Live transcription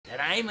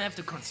even have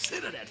to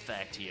consider that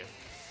fact here.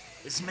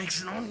 This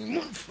makes it only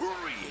more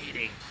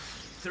infuriating.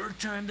 Third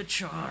time the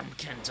charm,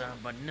 Kenta,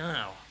 but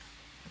now.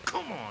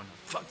 Come on,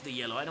 fuck the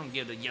yellow. I don't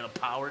give the yellow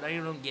power. I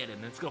don't get it.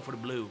 Let's go for the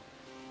blue.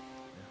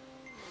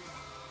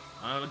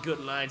 All the good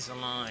lines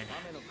align.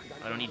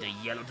 I don't need the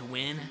yellow to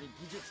win.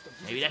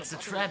 Maybe that's the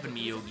trap in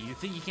me, Yogi. You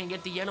think you can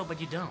get the yellow, but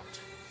you don't.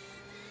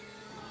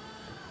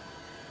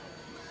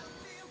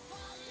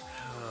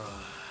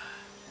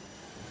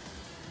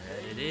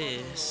 That it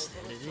is.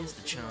 That it is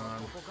the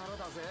charm.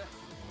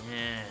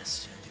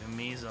 Yes,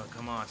 Mizo,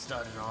 come on,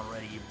 start it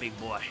already, you big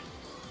boy.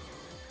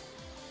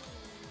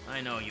 I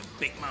know, you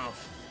big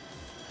mouth.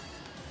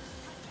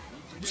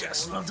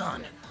 Yes, well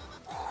done.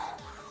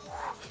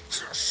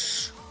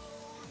 Yes.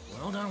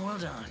 Well done, well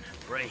done.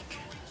 Break.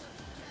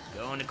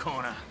 Go in the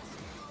corner.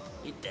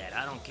 Hit that,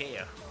 I don't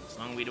care. As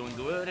long as we're doing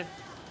good,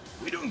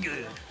 we're doing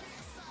good.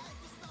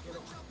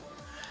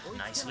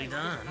 Nicely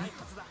done.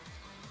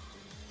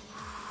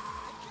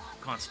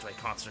 Concentrate,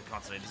 concentrate,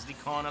 concentrate. This is the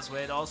corners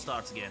where it all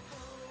starts again.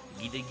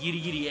 Get the giddy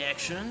giddy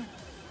action.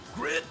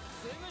 Grip.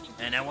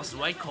 And that was the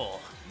right call.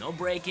 No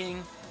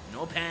breaking,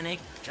 no panic,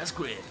 just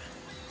grip.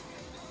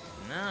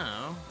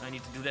 Now, I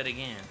need to do that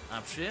again.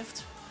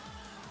 Upshift.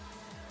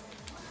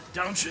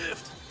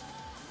 Downshift.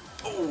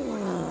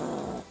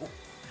 Oh!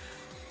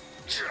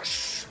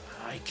 Yes!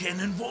 I can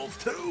involve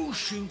too,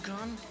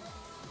 Shinkan.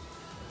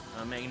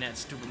 I'm making that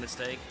stupid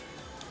mistake.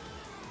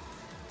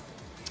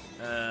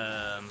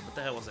 What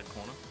the hell was that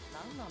corner?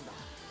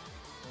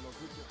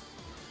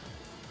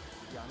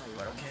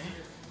 But okay.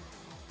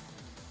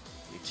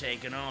 You're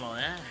taking all of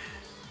that.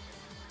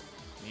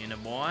 Me and the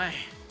boy.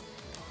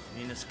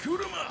 Me and the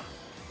Skudama.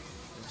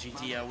 The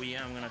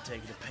GTR I'm gonna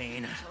take the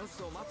pain.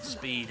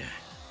 Speed.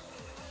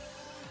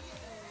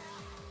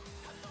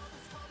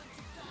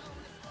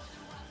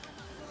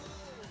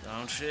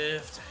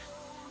 Downshift.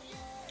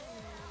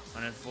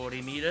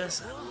 140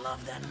 meters. I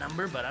love that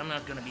number, but I'm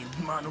not gonna be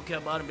manuka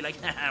about it and be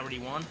like, haha, I already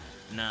won.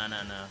 Nah.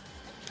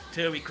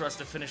 Till we cross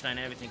the finish line,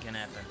 everything can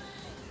happen.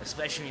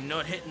 Especially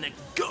not hitting the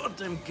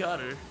goddamn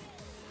gutter.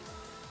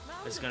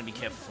 It's gonna be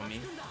careful for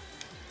me.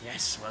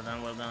 Yes, well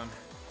done, well done.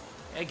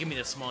 Hey, give me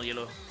the small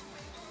yellow.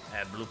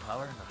 Blue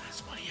power? No,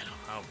 small yellow.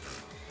 Oh,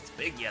 it's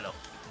big yellow.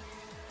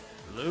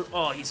 Blue?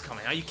 Oh, he's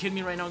coming. Are you kidding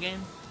me right now,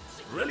 game?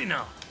 Really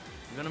now?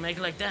 You're gonna make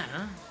it like that,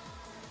 huh?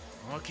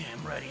 Okay,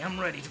 I'm ready. I'm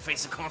ready to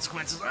face the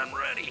consequences. I'm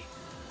ready.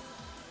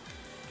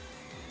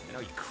 You know,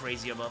 you're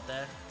crazy about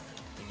that.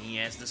 And he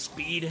has the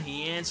speed.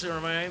 He answers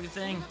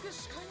everything.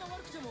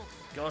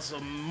 Goes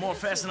more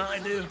fast than I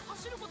do.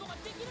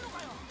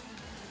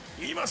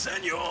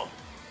 Imasenyo!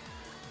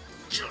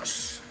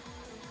 Yes!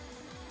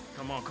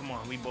 Come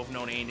on. We both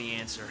know they ain't the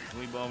answer.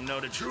 We both know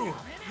the truth.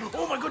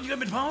 Oh my god, you got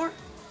me power?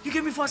 You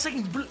gave me for a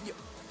second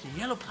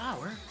yellow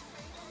power?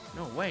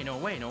 No way.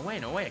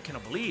 I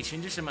cannot believe.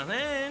 Changes in my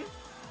hand.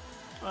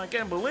 I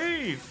can't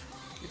believe.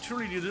 You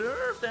truly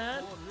deserve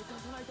that.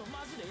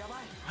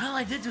 Well,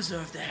 I did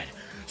deserve that.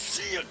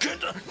 See ya,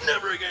 Kenta.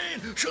 Never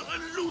again shall I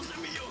lose the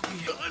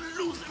Miyogi.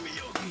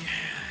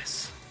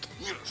 Yes.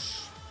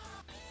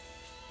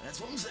 That's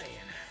what I'm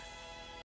saying.